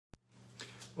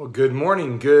Well, good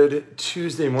morning. Good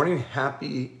Tuesday morning.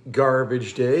 Happy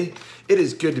garbage day. It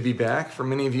is good to be back. For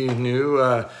many of you who knew,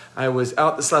 I was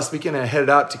out this last weekend. I headed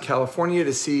out to California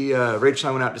to see, Rachel and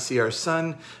I went out to see our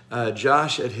son,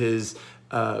 Josh, at his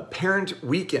parent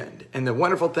weekend. And the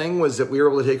wonderful thing was that we were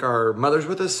able to take our mothers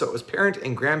with us. So it was parent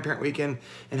and grandparent weekend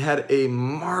and had a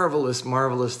marvelous,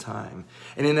 marvelous time.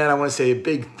 And in that, I want to say a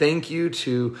big thank you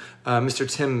to Mr.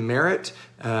 Tim Merritt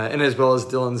and as well as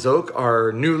Dylan Zoke,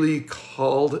 our newly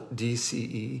called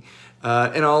DCE.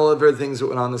 And all of the things that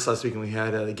went on this last weekend. We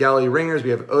had the Galilee Ringers,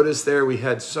 we have Otis there, we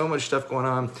had so much stuff going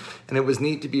on, and it was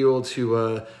neat to be able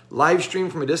to live stream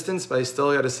from a distance, but I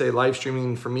still got to say live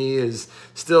streaming for me is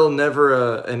still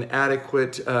never an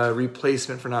adequate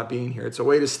replacement for not being here. It's a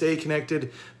way to stay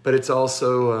connected, but it's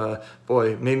also,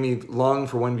 made me long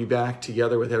for when to be back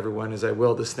together with everyone as I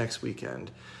will this next weekend.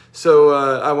 So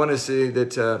I want to say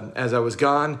that as I was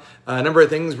gone, a number of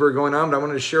things were going on, but I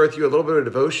wanted to share with you a little bit of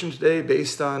devotion today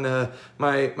based on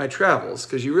my travels.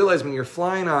 Because you realize when you're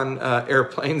flying on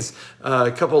airplanes,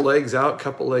 a couple legs out,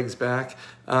 couple legs back,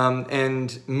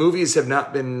 and movies have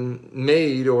not been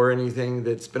made or anything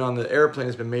that's been on the airplane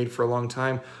has been made for a long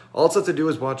time. All it's have to do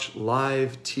is watch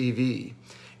live TV.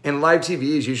 And live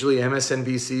TV is usually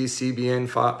MSNBC, CBN,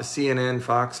 CNN,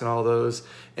 Fox, and all those.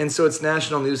 And so it's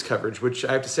national news coverage, which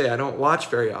I have to say I don't watch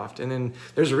very often. And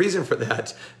there's a reason for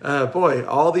that.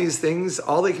 All these things,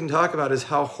 all they can talk about is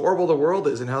how horrible the world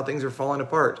is and how things are falling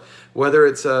apart. Whether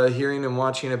it's hearing and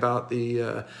watching about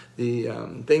the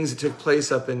things that took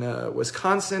place up in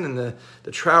Wisconsin and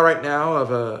the trial right now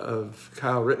of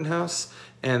Kyle Rittenhouse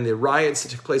and the riots that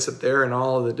took place up there and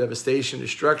all of the devastation,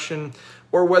 destruction,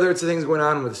 or whether it's the things going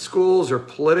on with schools or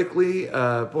politically,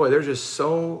 there's just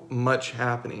so much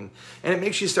happening. And it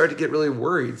makes you start to get really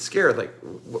worried, scared, like,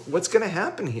 what's going to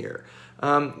happen here?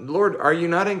 Lord, are you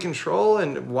not in control?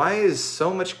 And why is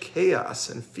so much chaos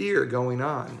and fear going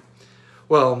on?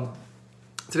 Well,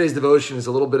 today's devotion is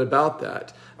a little bit about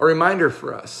that. A reminder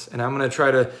for us, and I'm going to try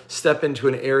to step into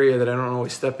an area that I don't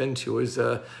always step into, is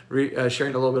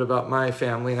sharing a little bit about my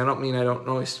family. And I don't mean I don't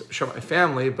always show my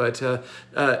family, but in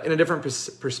a different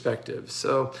perspective.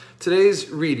 So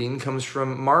today's reading comes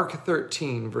from Mark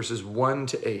 13, verses 1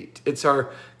 to 8. It's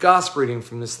our gospel reading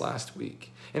from this last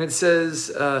week. And it says,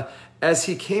 as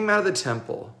he came out of the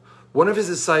temple, one of his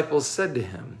disciples said to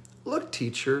him, "Look,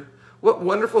 teacher, what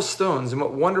wonderful stones and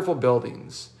what wonderful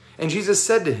buildings." And Jesus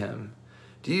said to him,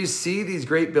 "Do you see these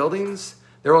great buildings?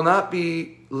 There will not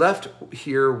be left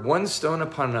here one stone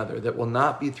upon another that will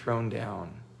not be thrown down."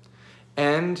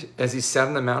 And as he sat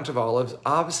on the Mount of Olives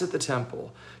opposite the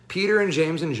temple, Peter and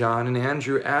James and John and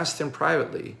Andrew asked him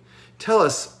privately, "Tell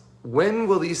us, when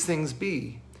will these things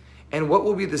be? And what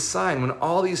will be the sign when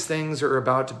all these things are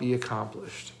about to be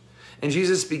accomplished?" And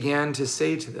Jesus began to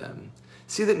say to them,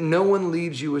 "See that no one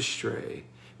leads you astray.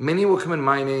 Many will come in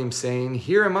my name saying,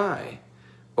 'Here am I.'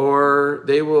 Or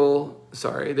they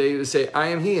say, 'I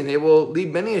am he,' and they will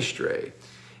lead many astray.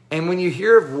 And when you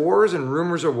hear of wars and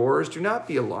rumors of wars, do not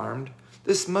be alarmed.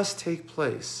 This must take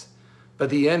place. But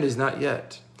the end is not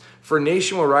yet. For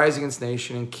nation will rise against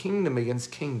nation and kingdom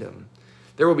against kingdom.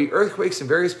 There will be earthquakes in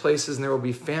various places and there will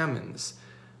be famines.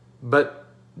 But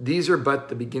these are but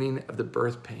the beginning of the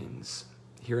birth pains."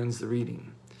 Here ends the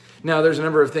reading. Now, there's a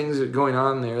number of things that are going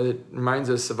on there that reminds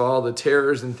us of all the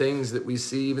terrors and things that we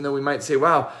see, even though we might say,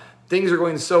 wow, things are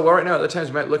going so well right now. At times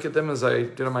we might look at them as I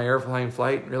did on my airplane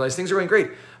flight and realize things are going great.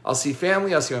 I'll see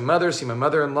family, I'll see my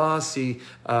mother-in-law, see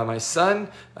my son,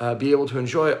 be able to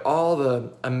enjoy all the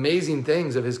amazing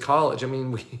things of his college. I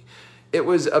mean, it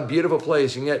was a beautiful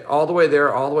place. You can get all the way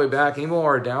there, all the way back, even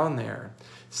more down there.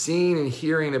 Seeing and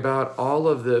hearing about all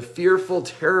of the fearful,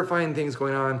 terrifying things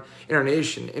going on in our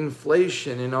nation,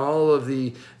 inflation and all of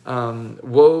the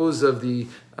woes of the,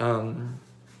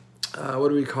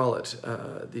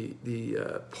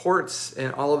 ports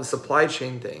and all of the supply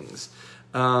chain things.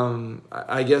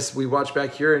 I guess we watched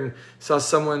back here and saw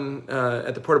someone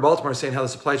at the Port of Baltimore saying how the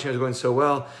supply chain was going so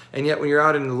well. And yet when you're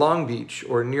out in Long Beach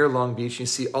or near Long Beach, you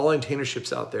see all the container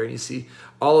ships out there and you see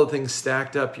all the things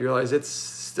stacked up, you realize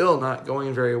it's still not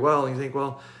going very well. And you think,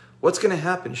 well, what's going to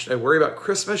happen? Should I worry about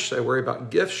Christmas? Should I worry about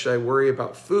gifts? Should I worry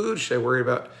about food? Should I worry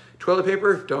about toilet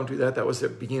paper? Don't do that. That was the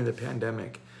beginning of the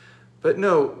pandemic. But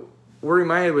no, we're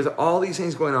reminded with all these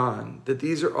things going on that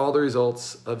these are all the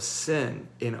results of sin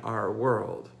in our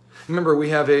world. Remember,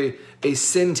 we have a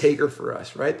sin taker for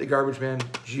us, right? The garbage man,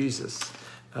 Jesus.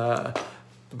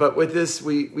 But with this,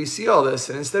 we see all this,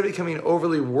 and instead of becoming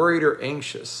overly worried or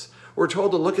anxious, we're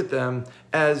told to look at them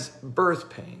as birth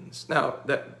pains. Now,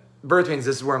 that birth pains,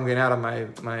 this is where I'm getting out of my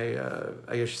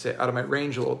I guess you say, out of my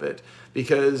range a little bit,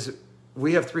 because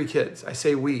we have 3 kids. I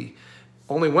say we.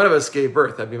 only one of us gave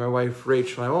birth. That'd be my wife,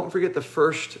 Rachel. And I won't forget the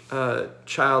first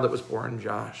child that was born,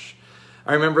 Josh.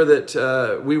 I remember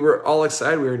that we were all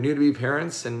excited. We were new to be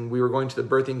parents, and we were going to the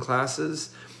birthing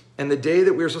classes. And the day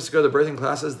that we were supposed to go to the birthing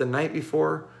classes, the night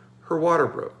before, her water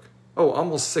broke. Oh,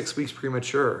 almost 6 weeks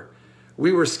premature.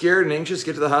 We were scared and anxious to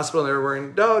get to the hospital, and they were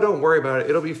worrying, no, don't worry about it.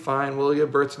 It'll be fine. We'll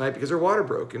give birth tonight because her water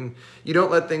broke, and you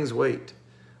don't let things wait.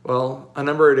 Well, a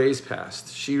number of days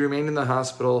passed. She remained in the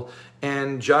hospital,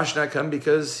 and Josh did not come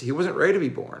because he wasn't ready to be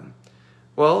born.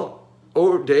 Well,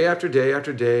 day after day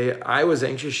after day, I was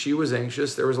anxious. She was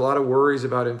anxious. There was a lot of worries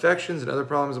about infections and other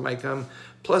problems that might come.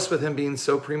 Plus, with him being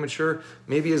so premature,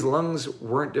 maybe his lungs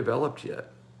weren't developed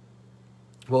yet.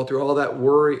 Well, through all that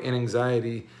worry and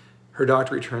anxiety, her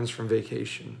doctor returns from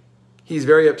vacation. He's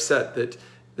very upset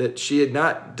that she had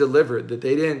not delivered, that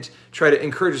they didn't try to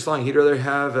encourage us along. He'd rather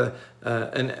have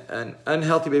an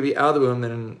unhealthy baby out of the womb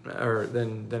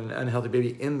than an unhealthy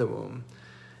baby in the womb.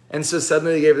 And so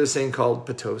suddenly they gave her this thing called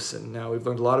Pitocin. Now, we've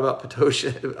learned a lot about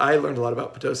Pitocin. I learned a lot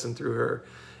about Pitocin through her.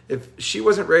 If she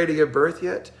wasn't ready to give birth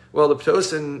yet, well, the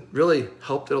Pitocin really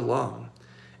helped it along.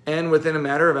 And within a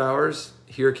matter of hours,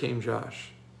 here came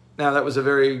Josh. Now, that was a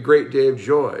very great day of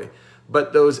joy,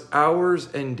 but those hours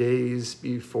and days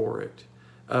before it,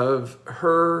 of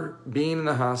her being in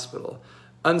the hospital,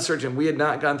 uncertain, we had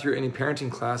not gone through any parenting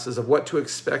classes of what to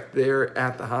expect there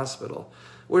at the hospital.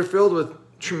 We're filled with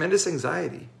tremendous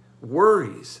anxiety,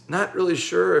 worries, not really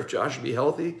sure if Josh would be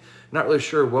healthy, not really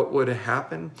sure what would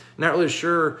happen, not really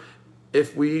sure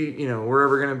if we, were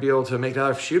ever going to be able to make it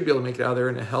out, if she would be able to make it out there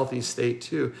in a healthy state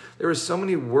too. There were so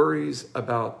many worries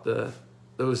about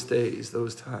those days,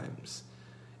 those times.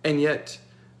 And yet,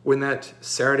 when that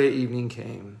Saturday evening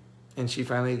came, and she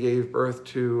finally gave birth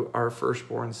to our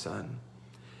firstborn son,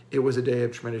 it was a day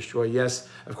of tremendous joy. Yes,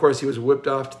 of course, he was whipped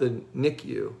off to the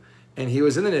NICU, and he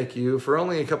was in the NICU for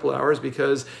only a couple hours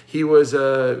because he was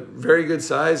a very good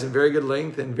size and very good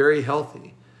length and very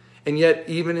healthy. And yet,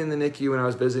 even in the NICU when I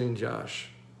was visiting Josh,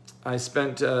 I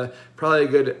spent probably a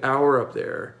good hour up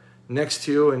there next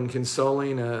to and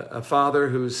consoling a father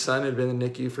whose son had been in the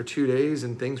NICU for 2 days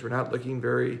and things were not looking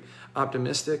very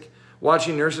optimistic.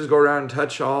 Watching nurses go around and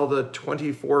touch all the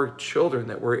 24 children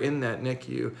that were in that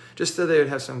NICU, just so they would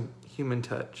have some human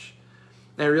touch.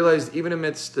 And I realized even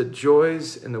amidst the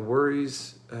joys and the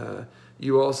worries,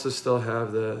 you also still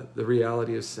have the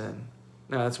reality of sin.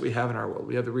 Now, that's what we have in our world.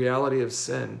 We have the reality of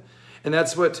sin. And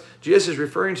that's what Jesus is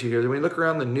referring to here. When we look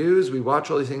around the news, we watch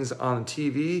all these things on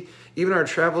TV, even our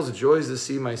travels, the joys to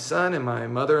see my son and my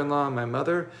mother-in-law and my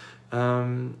mother,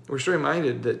 we're still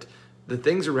reminded that the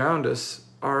things around us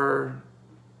are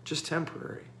just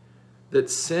temporary, that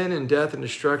sin and death and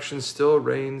destruction still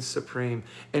reigns supreme,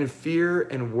 and fear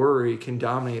and worry can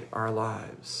dominate our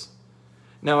lives.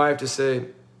 Now, I have to say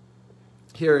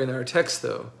here in our text,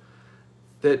 though,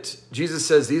 that Jesus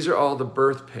says these are all the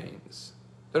birth pains.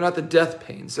 They're not the death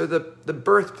pains. They're the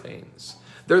birth pains.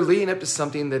 They're leading up to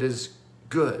something that is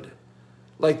good,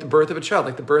 like the birth of a child,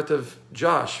 like the birth of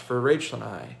Josh for Rachel and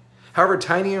I. However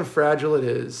tiny and fragile it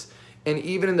is, and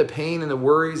even in the pain and the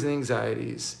worries and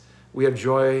anxieties, we have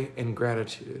joy and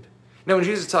gratitude. Now, when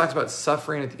Jesus talks about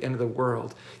suffering at the end of the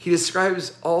world, he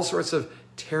describes all sorts of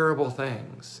terrible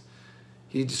things.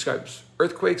 He describes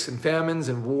earthquakes and famines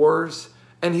and wars,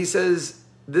 and he says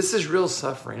this is real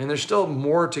suffering, and there's still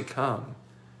more to come.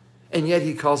 And yet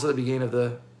he calls it the beginning of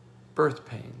the birth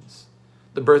pains.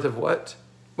 The birth of what?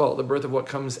 Well, the birth of what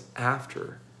comes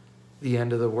after the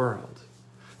end of the world.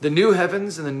 The new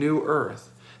heavens and the new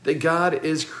earth that God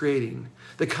is creating.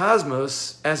 The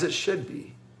cosmos as it should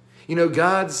be.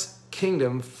 God's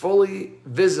kingdom fully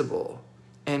visible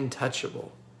and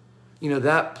touchable.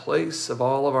 That place of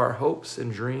all of our hopes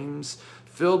and dreams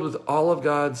filled with all of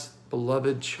God's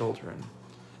beloved children.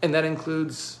 And that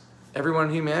includes everyone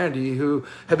in humanity who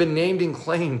have been named and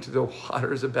claimed to the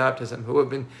waters of baptism, who have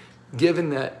been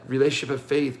given that relationship of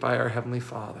faith by our Heavenly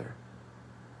Father.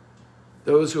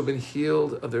 Those who have been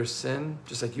healed of their sin,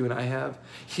 just like you and I have,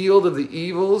 healed of the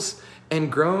evils,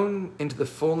 and grown into the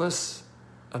fullness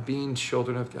of being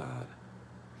children of God.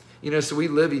 So we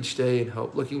live each day in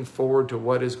hope, looking forward to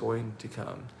what is going to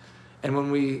come. And when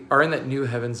we are in that new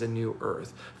heavens and new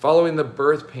earth, following the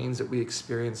birth pains that we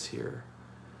experience here,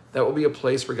 that will be a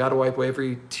place where God will wipe away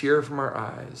every tear from our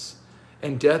eyes,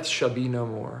 and death shall be no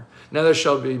more. Now there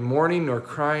shall be mourning, nor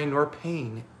crying, nor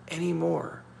pain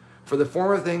anymore, for the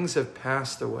former things have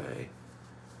passed away.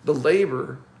 The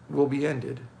labor will be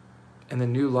ended, and the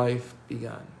new life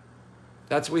begun.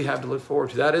 That's what we have to look forward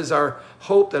to. That is our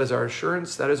hope, that is our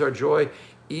assurance, that is our joy,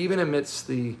 even amidst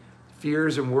the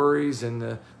fears and worries and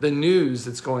the news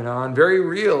that's going on. Very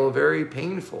real, very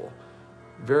painful.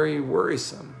 very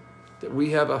worrisome that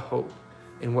we have a hope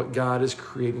in what God is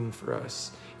creating for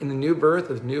us, in the new birth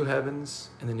of new heavens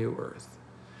and the new earth.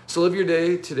 So live your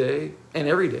day today and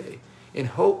every day in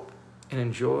hope and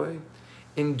in joy,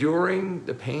 enduring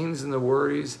the pains and the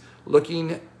worries,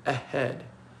 looking ahead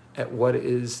at what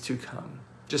is to come.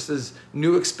 Just as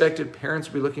new expected parents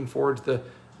will be looking forward to the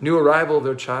new arrival of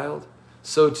their child,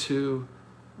 so too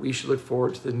we should look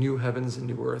forward to the new heavens and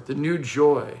new earth, the new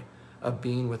joy of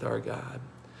being with our God.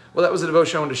 Well, that was a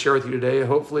devotion I wanted to share with you today.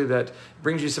 Hopefully that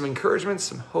brings you some encouragement,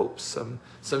 some hope, some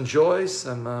joy,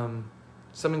 some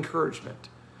encouragement.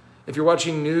 If you're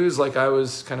watching news like I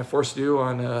was kind of forced to do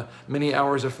on many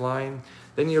hours of flying,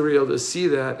 then you'll be able to see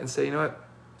that and say, you know what,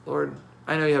 Lord,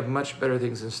 I know you have much better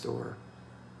things in store.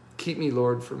 Keep me,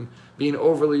 Lord, from being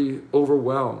overly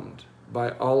overwhelmed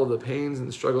by all of the pains and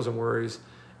the struggles and worries,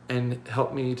 and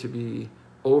help me to be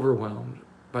overwhelmed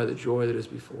by the joy that is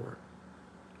before.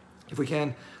 If we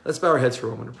can, let's bow our heads for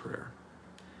a moment of prayer.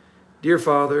 Dear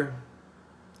Father,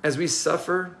 as we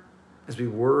suffer, as we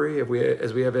worry,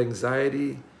 as we have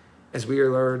anxiety, as we are,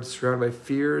 Lord, surrounded by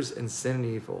fears and sin and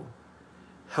evil,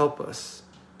 help us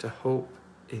to hope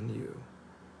in you.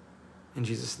 In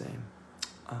Jesus' name,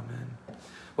 amen.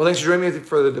 Well, thanks for joining me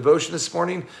for the devotion this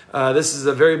morning. This is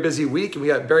a very busy week, and we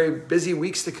got very busy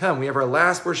weeks to come. We have our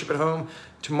last worship at home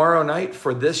tomorrow night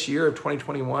for this year of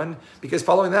 2021, because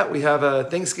following that, we have a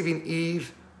Thanksgiving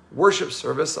Eve worship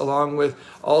service along with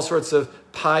all sorts of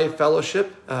pie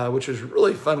fellowship, which was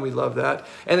really fun. We love that.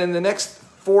 And then the next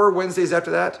 4 Wednesdays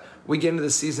after that, we get into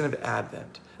the season of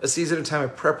Advent, a season of time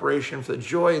of preparation for the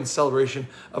joy and celebration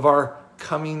of our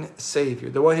coming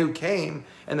Savior, the one who came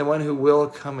and the one who will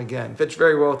come again. Fits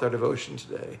very well with our devotion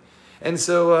today. And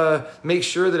so make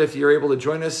sure that if you're able to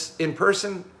join us in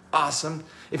person, awesome.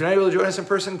 If you're not able to join us in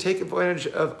person, take advantage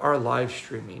of our live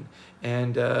streaming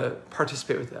and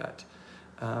participate with that.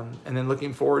 And then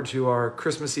looking forward to our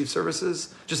Christmas Eve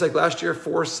services, just like last year,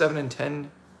 4, 7, and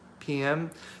 10 p.m.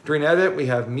 During Advent, we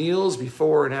have meals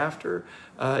before and after.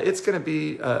 It's going to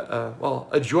be,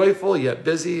 a joyful yet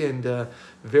busy and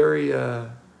very,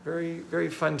 very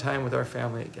fun time with our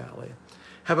family at Galilee.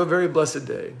 Have a very blessed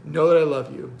day. Know that I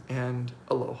love you, and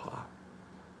aloha.